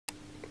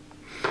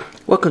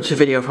Welcome to a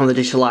video from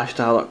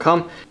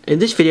thedigital-lifestyle.com. In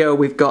this video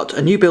we've got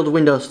a new build of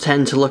Windows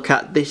 10 to look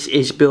at. This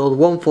is build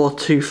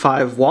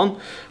 14251,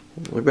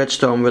 the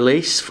Redstone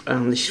release,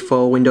 and this is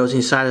for Windows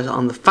Insiders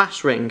on the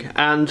fast ring.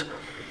 And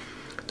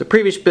the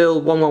previous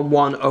build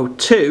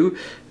 11102,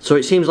 so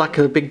it seems like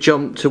a big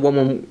jump to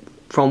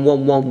from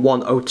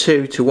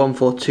 11102 to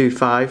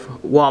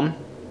 14251.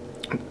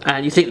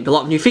 And you think there'd be a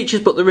lot of new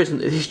features, but there isn't.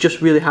 This is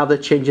just really how they're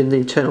changing the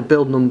internal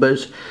build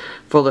numbers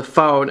for the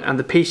phone and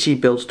the PC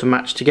builds to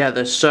match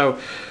together. So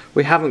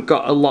we haven't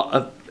got a lot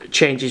of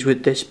changes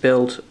with this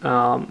build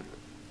to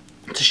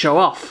show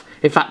off.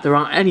 In fact, there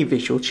aren't any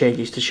visual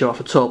changes to show off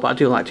at all, but I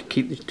do like to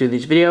keep doing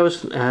these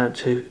videos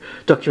to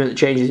document the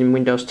changes in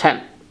Windows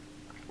 10.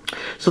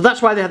 So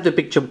that's why they have the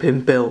big jump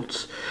in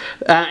builds.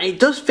 It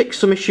does fix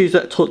some issues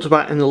that I talked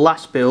about in the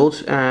last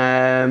build,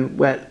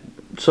 where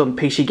some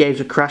PC games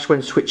would crash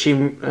when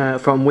switching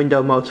from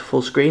window mode to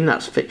full screen.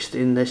 That's fixed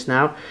in this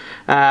now.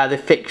 They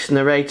fixed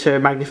narrator,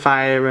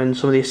 magnifier and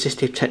some of the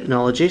assistive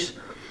technologies.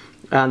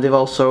 And they've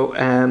also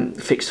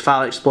fixed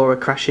File Explorer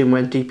crashing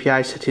when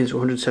DPI settings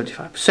were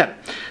 175%.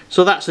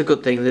 So that's a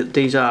good thing, that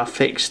these are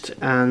fixed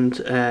and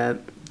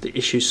the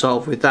issues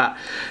solved with that.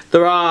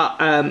 There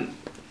are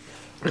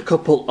a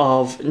couple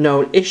of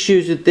known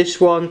issues with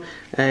this one.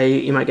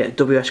 You might get a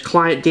WS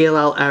client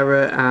DLL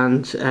error,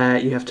 and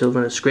you have to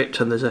run a script,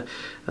 and there's a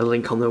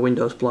link on the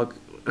Windows blog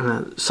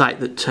site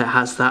that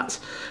has that.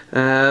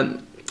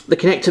 The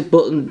connector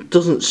button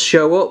doesn't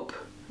show up.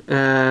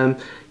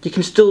 You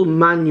can still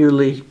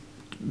manually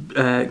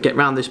get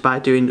around this by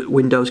doing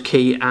Windows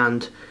key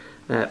and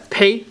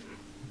P.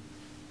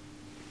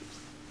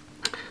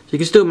 So you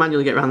can still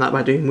manually get around that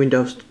by doing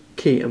Windows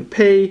key and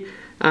P.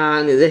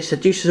 And they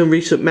said, due to some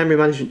recent memory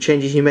management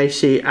changes, you may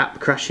see app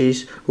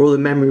crashes or other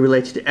memory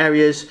related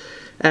errors.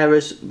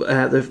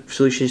 The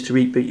solution is to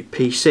reboot your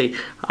PC.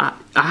 I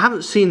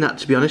haven't seen that,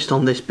 to be honest,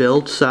 on this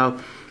build, so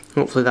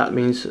hopefully that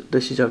means that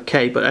this is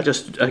okay, but I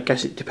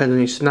guess it depends on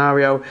your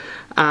scenario.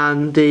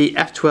 And the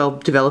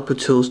F12 developer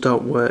tools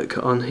don't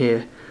work on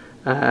here,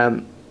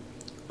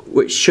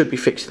 which should be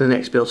fixed in the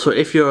next build. So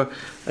if you're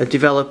a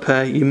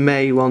developer, you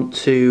may want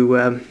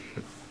to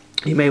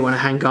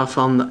hang off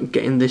on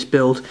getting this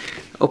build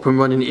up and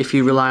running if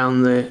you rely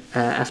on the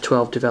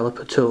F12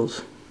 developer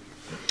tools.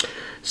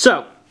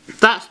 So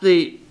that's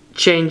the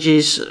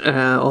changes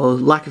or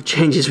lack of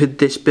changes with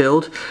this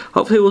build.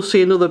 Hopefully we'll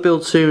see another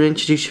build soon and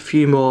introduce a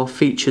few more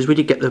features. We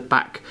did get the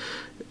back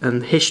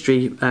and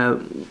history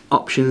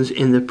options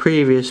in the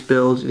previous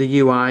build.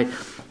 The UI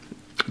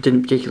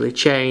didn't particularly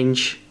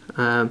change,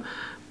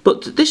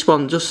 but this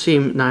one just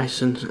seemed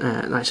nice and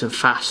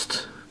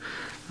fast.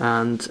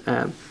 And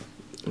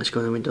let's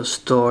go in the Windows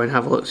Store and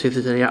have a look, see if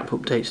there's any app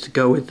updates to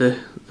go with the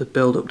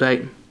build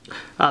update.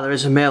 There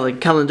is a mail and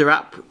calendar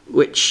app,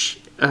 which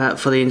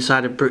for the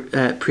Insider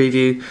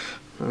preview,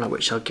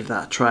 which I'll give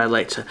that a try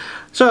later.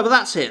 So, but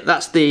that's it.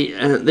 That's the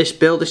this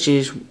build. This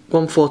is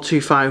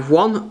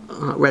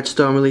 14251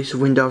 Redstone release of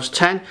Windows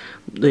 10.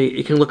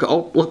 You can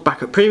look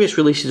back at previous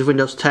releases of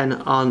Windows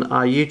 10 on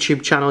our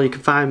YouTube channel. You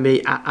can find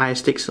me at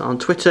ISDixon on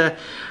Twitter.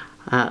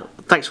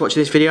 Thanks for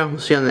watching this video. We'll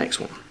see you on the next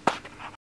one.